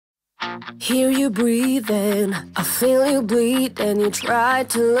Hear you breathing, I feel you bleed, and you try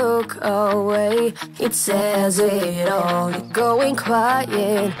to look away. It says it all, you're going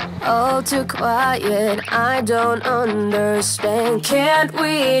quiet, all too quiet. I don't understand, can't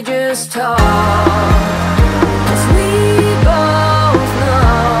we just talk? 'Cause we both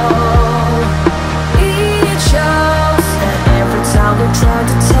know it shows that every time we try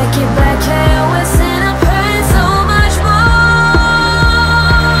to take it back, yeah, we're in a pain so much more.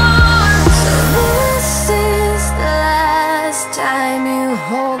 So this is the last time you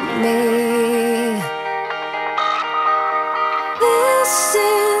hold me. This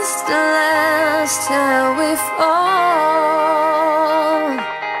is the last time we fall.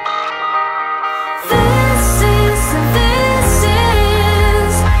 This is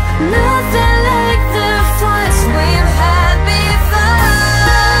nothing like the fights we've had before.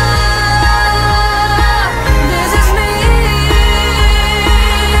 This is me.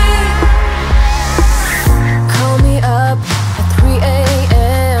 Call me up at 3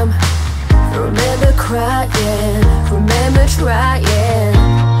 a.m. Remember crying, remember trying.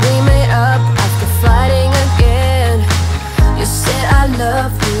 We made up after fighting again. You said I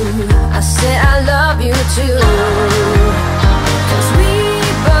love you, I said I love you too. 'Cause we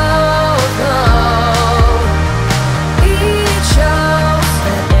both know it shows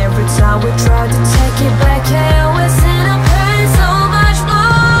that every time we try to take it back, yeah, we're in a pain so much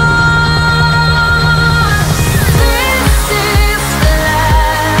more. This is the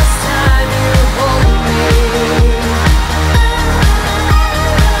last time you hold me.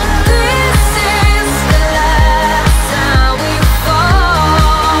 This is the last time we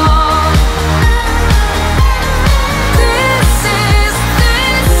fall. This is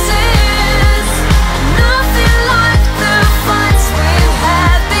nothing like the fights we've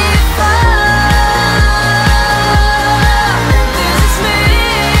had before. This is me.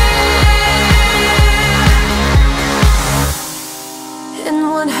 And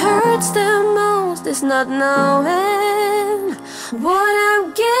what hurts the most is not knowing what I'm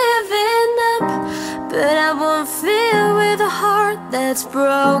giving up. But I won't feel with a heart that's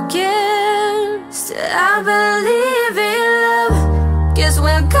broken. Still I believe in love. Guess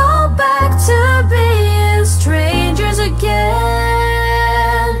we're gone.